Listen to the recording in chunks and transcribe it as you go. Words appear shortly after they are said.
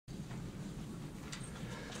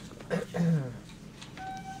Good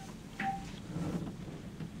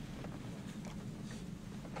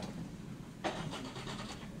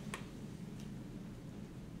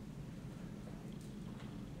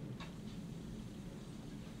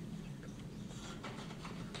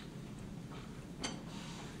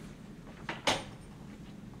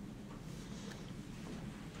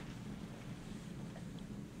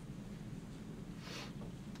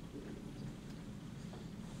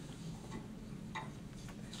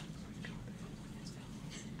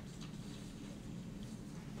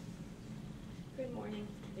morning,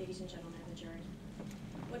 ladies and gentlemen of the jury.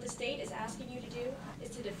 What the state is asking you to do is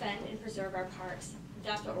to defend and preserve our parks.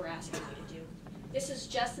 That's what we're asking you to do. This is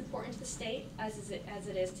just important to the state as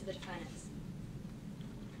it is to the defendants.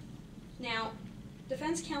 Now,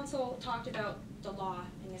 defense counsel talked about the law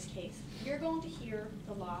in this case. You're going to hear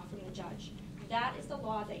the law from the judge. That is the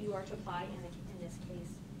law that you are to apply in this case.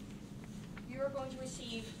 You are going to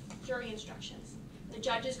receive jury instructions. The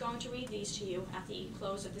judge is going to read these to you at the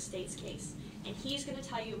close of the state's case. And he's going to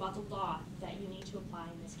tell you about the law that you need to apply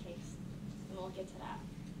in this case. And we'll get to that.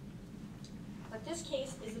 But this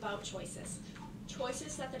case is about choices.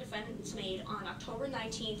 Choices that the defendants made on October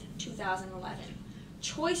 19th, 2011.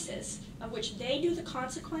 Choices of which they knew the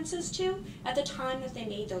consequences to at the time that they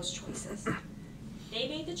made those choices. They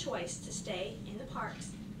made the choice to stay in the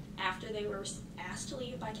parks after they were asked to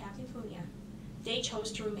leave by Captain Cunha. They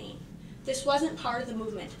chose to remain. This wasn't part of the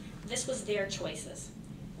movement. This was their choices.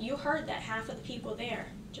 You heard that half of the people there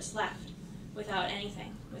just left without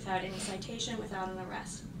anything, without any citation, without an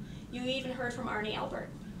arrest. You even heard from Arnie Albert.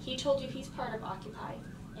 He told you he's part of Occupy,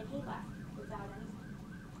 and he left without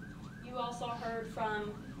anything. You also heard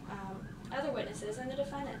from other witnesses and the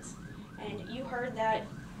defendants. And you heard that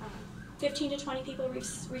 15 to 20 people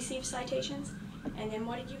received citations. And then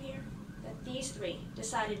what did you hear? That these three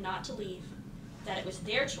decided not to leave, that it was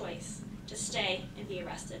their choice to stay and be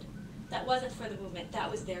arrested. That wasn't for the movement,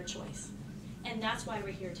 that was their choice. And that's why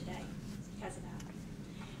we're here today, because of that.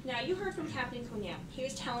 Now, you heard from Captain Cunha. He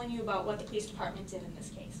was telling you about what the police department did in this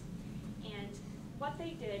case. And what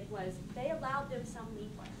they did was they allowed them some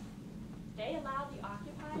leeway. They allowed the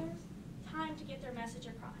occupiers time to get their message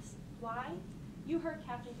across. Why? You heard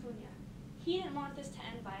Captain Cunha. He didn't want this to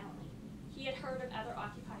end violently. He had heard of other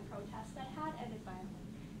Occupy protests that had ended violently.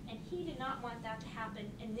 And he did not want that to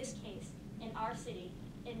happen in this case, in our city,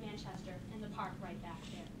 in Manchester, in the park right back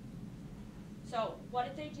there. So what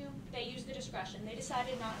did they do? They used the discretion. They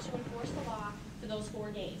decided not to enforce the law for those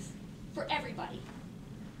 4 days. For everybody.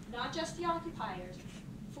 Not just the occupiers,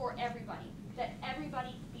 for everybody. That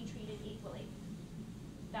everybody be treated equally.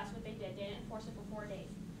 That's what they did. They didn't enforce it for 4 days.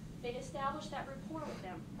 They established that rapport with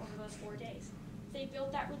them over those 4 days. They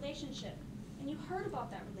built that relationship. And you heard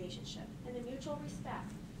about that relationship and the mutual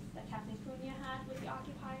respect that Captain Cunha had with the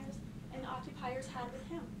occupiers and the occupiers had with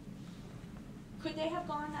him. Could they have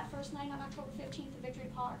gone that first night on October 15th to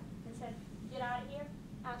Victory Park and said, get out of here?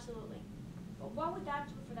 Absolutely. But what would that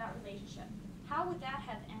do for that relationship? How would that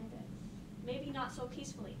have ended? Maybe not so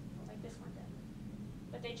peacefully, like this one did.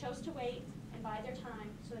 But they chose to wait and bide their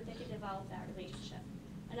time so that they could develop that relationship.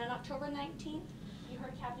 And on October 19th, you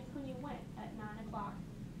heard Captain Cunha went at 9 o'clock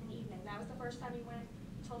in the evening. That was the first time he went.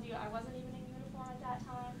 He told you I wasn't even in uniform at that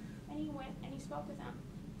time. And he went and he spoke with them.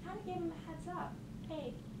 Kind of gave him a heads up.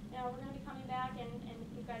 Hey, you know, we're going to be coming back and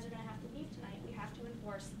you guys are going to have to leave tonight. We have to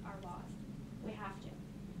enforce our laws. We have to.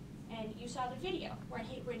 And you saw the video when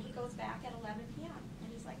he goes back at 11 p.m. And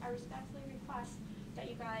he's like, I respectfully request that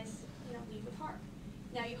you guys, you know, leave the park.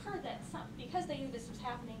 Now you heard that because they knew this was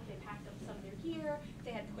happening, they packed up some of their gear,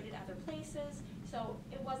 they had put it other places, so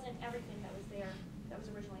it wasn't everything that was there, that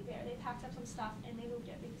was originally there. They packed up some stuff and they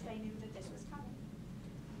moved it because they knew that this was coming.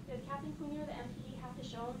 Did Captain Cunha or the MPD have to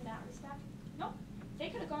show them that respect? Nope. They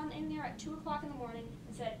could have gone in there at 2 o'clock in the morning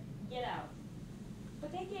and said, get out.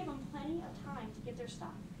 But they gave them plenty of time to get their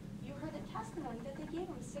stuff. You heard the testimony that they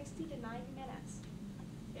gave them 60 to 90 minutes,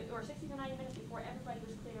 or 60 to 90 minutes before everybody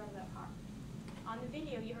was clear of that park. On the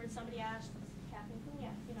video, you heard somebody ask Captain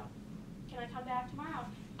Cunha, you know, can I come back tomorrow?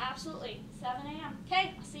 Absolutely, 7 a.m.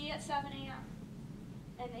 Okay, I'll see you at 7 a.m.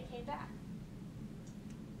 And they came back.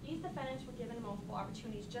 These defendants were given multiple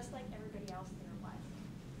opportunities, just like everybody else there was.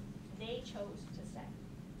 They chose to stay.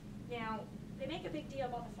 Now, they make a big deal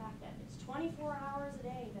about the fact that it's 24 hours a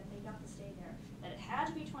day that they got to stay there, that it had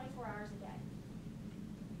to be 24 hours a day.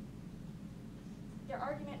 Their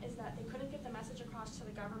argument is that they couldn't get the message across to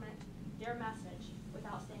the government, their message,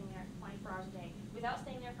 without staying there 24 hours a day, without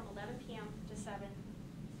staying there from 11 p.m. to 7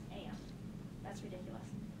 a.m. That's ridiculous.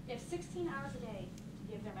 They have 16 hours a day to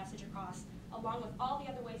give their message across, along with all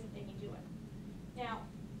the other ways that they can do it. Now,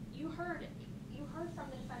 you heard from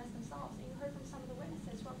the defendants themselves, and you heard from some of the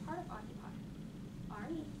witnesses who are part of Occupy.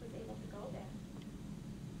 Arnie was able to go there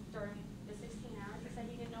during the 16 hours. He said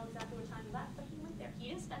he didn't know exactly what time he left, but he went there. He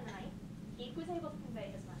didn't spend the night. He was able to convey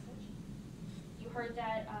his message. You heard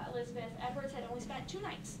that Elizabeth Edwards had only spent 2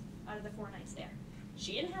 nights out of the 4 nights there.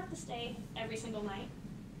 She didn't have to stay every single night.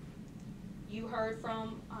 You heard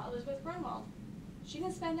from Elizabeth Grunwald. She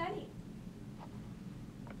didn't spend any.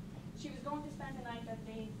 She was going to spend the night that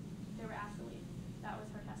they were asked to leave. That was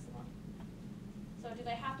her testimony. So do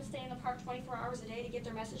they have to stay in the park 24 hours a day to get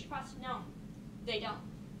their message across? No, they don't.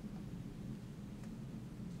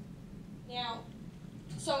 Now,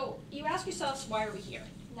 so you ask yourselves, why are we here?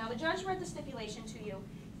 Now, the judge read the stipulation to you,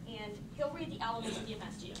 and he'll read the elements of the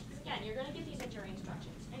offense to you. Because again, you're going to get these jury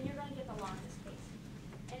instructions, and you're going to get the law in this case.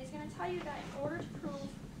 And he's going to tell you that in order to prove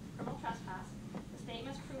criminal trespass, the state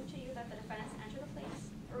must prove to you that the defendants entered a place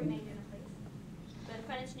or remained in a place. The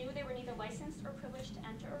defendants knew they were neither licensed or privileged to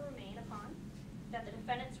enter or remain upon. That the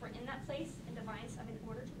defendants were in that place in defiance of an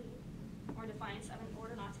order to leave or defiance of an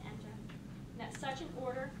order not to enter. And that such an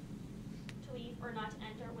order to leave or not to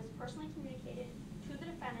enter was personally communicated to the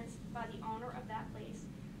defendants by the owner of that place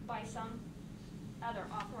by some other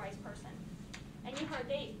authorized person. And you heard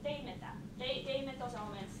they admit that. They admit those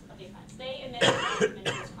elements of the offense. They admit that they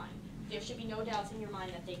committed this crime. There should be no doubts in your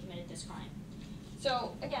mind that they committed this crime.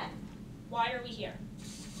 So again, why are we here?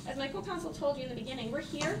 As my co-counsel told you in the beginning, we're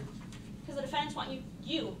here because the defendants want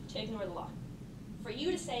you to ignore the law. For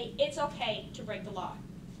you to say it's okay to break the law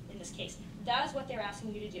in this case. That is what they're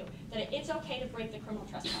asking you to do. That it's okay to break the criminal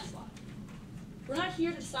trespass law. We're not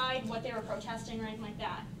here to decide what they were protesting or anything like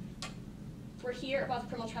that. We're here about the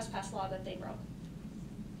criminal trespass law that they broke.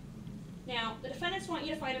 Now, the defendants want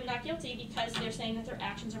you to find them not guilty because they're saying that their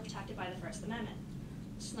actions are protected by the First Amendment.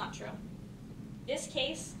 It's not true. This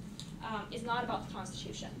case is not about the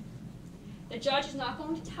Constitution. The judge is not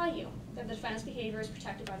going to tell you that the defendant's behavior is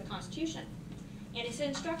protected by the Constitution. In his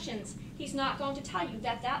instructions, he's not going to tell you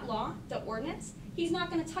that that law, the ordinance, he's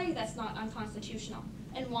not going to tell you that's not unconstitutional.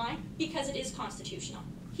 And why? Because it is constitutional.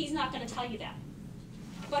 He's not going to tell you that.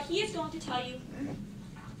 But he is going to tell you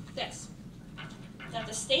this, that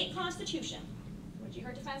the state constitution, which you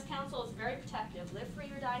heard defense counsel is very protective, live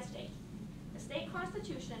free or die state, the state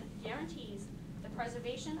constitution guarantees the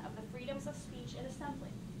preservation of the freedoms of speech and assembly.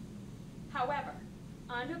 However,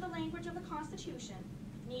 under the language of the Constitution,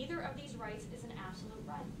 neither of these rights is an absolute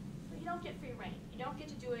right. So you don't get free reign. You don't get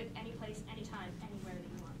to do it any place, anytime, anywhere that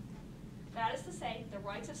you want. That is to say, the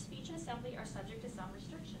rights of speech and assembly are subject to some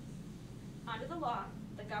restrictions. Under the law,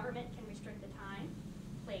 the government can restrict the time,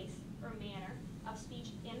 place, or manner of speech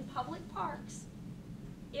in public parks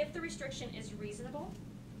if the restriction is reasonable,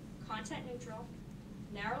 content neutral,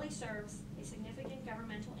 narrowly serves a significant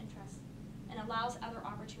governmental interest, and allows other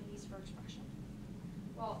opportunities for expression.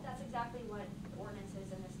 Well, that's exactly what the ordinance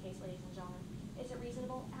is in this case, ladies and gentlemen. Is it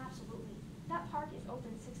reasonable? Absolutely. That park is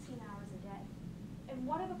open 16 hours a day. And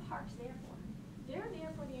what are the parks there for? They're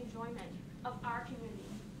there for the enjoyment of our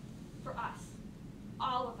community, for us,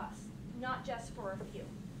 all of us, not just for a few.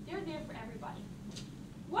 They're there for everybody.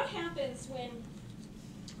 What happens when,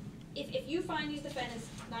 if you find these defendants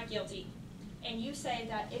not guilty, and you say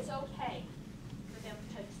that it's okay for them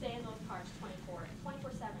to stay in those parks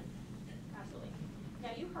 24/7, absolutely.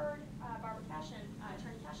 Now you heard Barbara Cashin,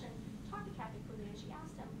 Attorney Cashin, talk to Kathy Cooley, and she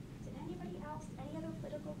asked him, did anybody else, any other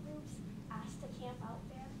political groups, ask to camp out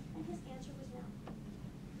there? And his answer was no.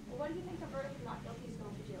 Well, what do you think a verdict of not guilty is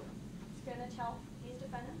going to do? It's going to tell these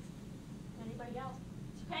defendants, anybody else,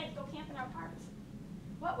 it's okay, go camp in our parks.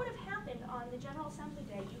 What would have happened on the General Assembly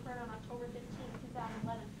Day you heard on October 15,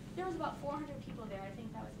 2011? There was about 400 people there. I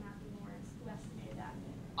think that was Matthew Morris who estimated that.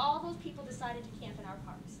 All those people decided to camp in our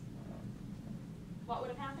parks. What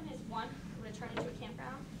would have happened is, one, it would have turned into a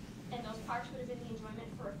campground, and those parks would have been the enjoyment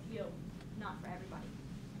for a few, not for everybody.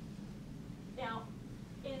 Now,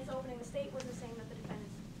 in its opening, the state wasn't saying that the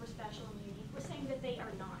defendants were special immunity. We're saying that they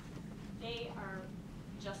are not. They are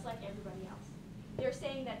just like everybody else. They're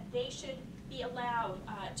saying that they should be allowed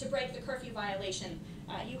to break the curfew violation.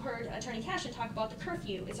 You heard Attorney Cashin talk about the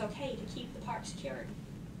curfew. It's okay to keep the park secured.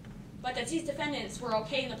 But that these defendants were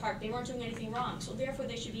okay in the park, they weren't doing anything wrong, so therefore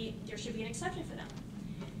there should be an exception for them.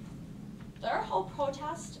 Their whole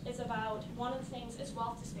protest is about, one of the things is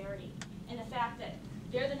wealth disparity, and the fact that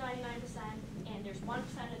they're the 99% and there's 1%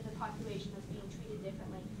 of the population that's being treated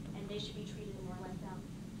differently, and they should be treated more like them.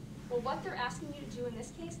 Well, what they're asking you to do in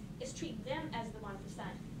this case is treat them as the 1%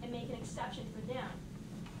 and make an exception for them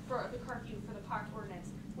for the curfew for the park ordinance,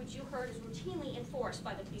 which you heard is routinely enforced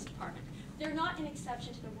by the police department. They're not an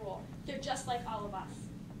exception to the rule. They're just like all of us.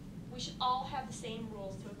 We should all have the same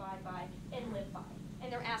rules to abide by and live by.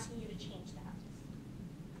 and they're asking you to change that.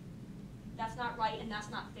 That's not right, and that's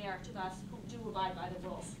not fair to us who do abide by the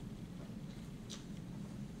rules.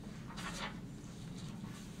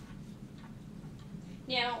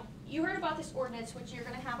 Now, you heard about this ordinance, which you're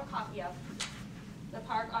going to have a copy of, the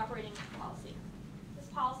park operating policy. This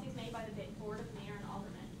policy is made by the Board of Mayor and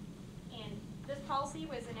Aldermen. And this policy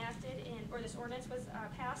was enacted in, or this ordinance was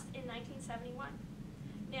passed in 1971.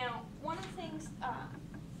 Now, one of the things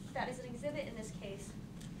that is an exhibit in this case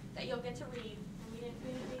that you'll get to read, and we didn't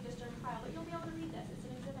read this during trial, but you'll be able to read this, it's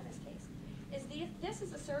an exhibit in this case, is this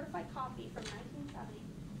is a certified copy from 1970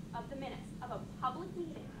 of the minutes of a public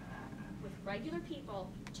meeting with regular people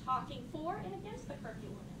talking for and against the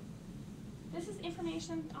curfew ordinance. This is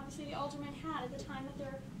information, obviously, the aldermen had at the time that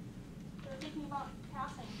they're thinking about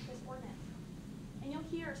passing this ordinance. And you'll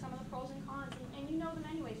hear some of the pros and cons, and you know them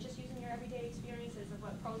anyways, just using your everyday experiences of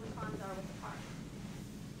what pros and cons are with the park.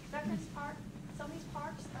 Veterans Park, some of these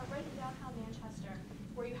parks are right in downtown Manchester,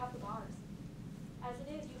 where you have the bars. As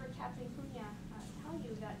it is, you heard Captain Cunha tell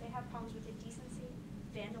you that they have problems with indecency,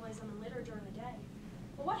 vandalism, and litter during the day.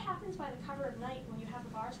 Well, what happens by the cover of night when you have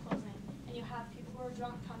the bars closing and you have people who are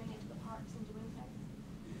drunk coming into the parks and doing things?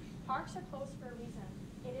 Parks are closed for a reason.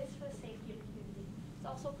 It is for the safety of the community. It's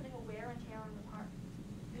also putting a wear and tear on the park.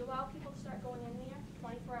 You allow people to start going in there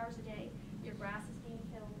 24 hours a day, your grass is being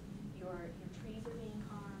killed, your trees are being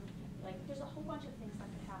harmed. Like, there's a whole bunch of things that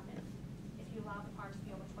could happen if you allow the parks to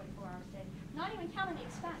be open 24 hours a day. Not even counting the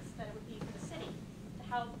expense that it would be for the city to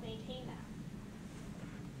help maintain that.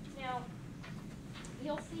 Now,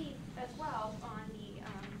 you'll see as well on the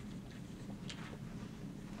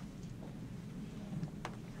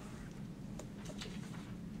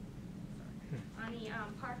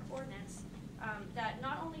park ordinance that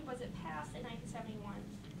not only was it passed in 1971,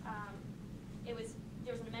 there was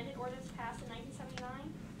an amended ordinance passed in 1979,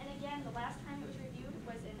 and again, the last time it was reviewed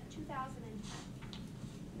was in 2010,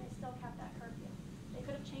 and they still kept that curfew. They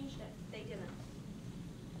could have changed it, they didn't.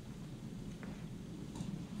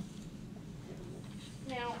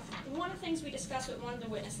 Now, one of the things we discussed with one of the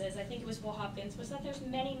witnesses, I think it was Will Hopkins, was that there's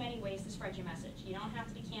many, many ways to spread your message. You don't have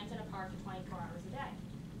to be camped in a park for 24 hours a day.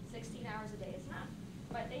 16 hours a day is enough.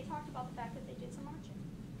 But they talked about the fact that they did some marching,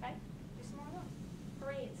 okay? Do some more of those.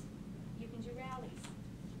 Parades. You can do rallies.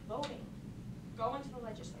 Voting. Go into the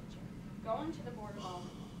legislature. Go into the Board of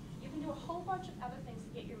Aldermen. You can do a whole bunch of other things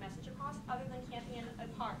to get your message across other than camping in a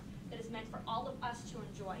park that is meant for all of us to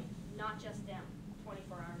enjoy, not just them,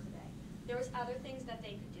 24 hours a day. There was other things that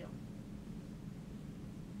they could do.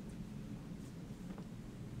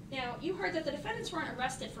 Now, you heard that the defendants weren't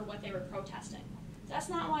arrested for what they were protesting. That's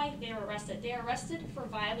not why they were arrested. They were arrested for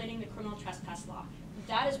violating the criminal trespass law.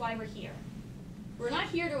 That is why we're here. We're not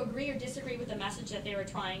here to agree or disagree with the message that they were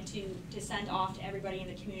trying to send off to everybody in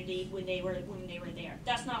the community when they were there.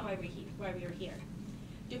 That's not why we were here.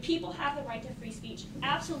 Do people have the right to free speech?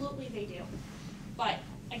 Absolutely they do. But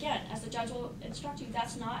again, as the judge will instruct you,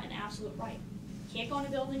 that's not an absolute right. You can't go in a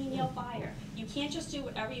building and yell fire. You can't just do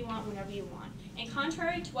whatever you want whenever you want. And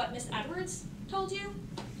contrary to what Ms. Edwards told you,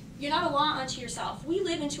 you're not a law unto yourself. We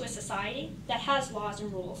live into a society that has laws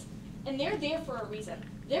and rules. And they're there for a reason.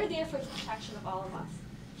 They're there for the protection of all of us.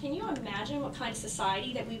 Can you imagine what kind of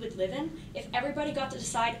society that we would live in if everybody got to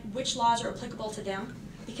decide which laws are applicable to them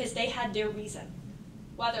because they had their reason?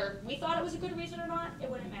 Whether we thought it was a good reason or not, it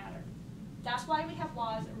wouldn't matter. That's why we have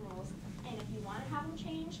laws and rules. And if you want to have them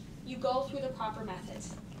changed, you go through the proper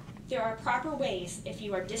methods. There are proper ways if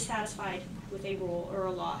you are dissatisfied with a rule or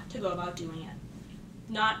a law to go about doing it.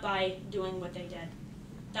 Not by doing what they did.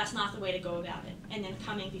 That's not the way to go about it. And then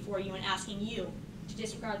coming before you and asking you to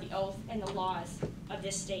disregard the oath and the laws of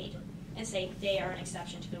this state and say they are an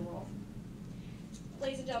exception to the rule.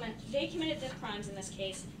 Ladies and gentlemen, they committed the crimes in this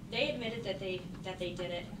case. They admitted that they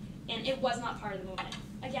did it, and it was not part of the movement.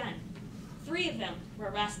 Again, 3 of them were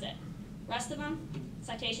arrested. The rest of them,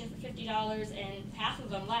 citation for $50, and half of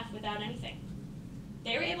them left without anything.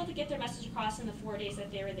 They were able to get their message across in the 4 days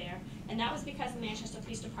that they were there, and that was because the Manchester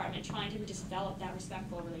Police Department trying to develop that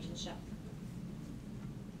respectful relationship.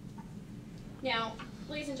 Now,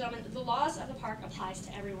 ladies and gentlemen, the laws of the park applies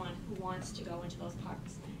to everyone who wants to go into those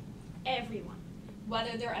parks. Everyone.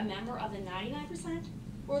 Whether they're a member of the 99%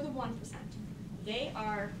 or the 1%. They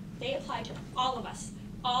apply to all of us.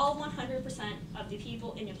 All 100% of the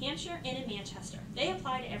people in New Hampshire and in Manchester. They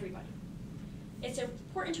apply to everybody. It's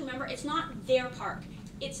important to remember it's not their park,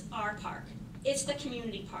 it's our park. It's the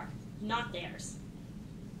community park, not theirs.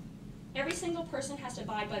 Every single person has to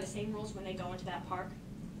abide by the same rules when they go into that park,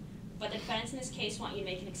 but the defendants in this case want you to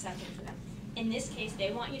make an exception for them. In this case,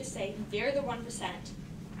 they want you to say they're the 1%.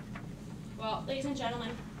 Well, ladies and gentlemen,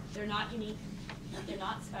 They're not unique, they're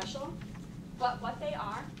not special, but what they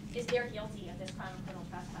are is they're guilty of this crime of criminal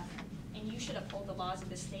trespassing. And you should uphold the laws of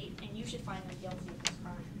the state, and you should find them guilty of this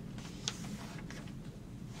crime.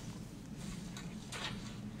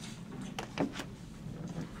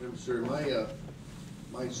 Sir,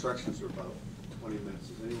 my instructions are about 20 minutes.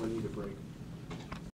 Does anyone need a break?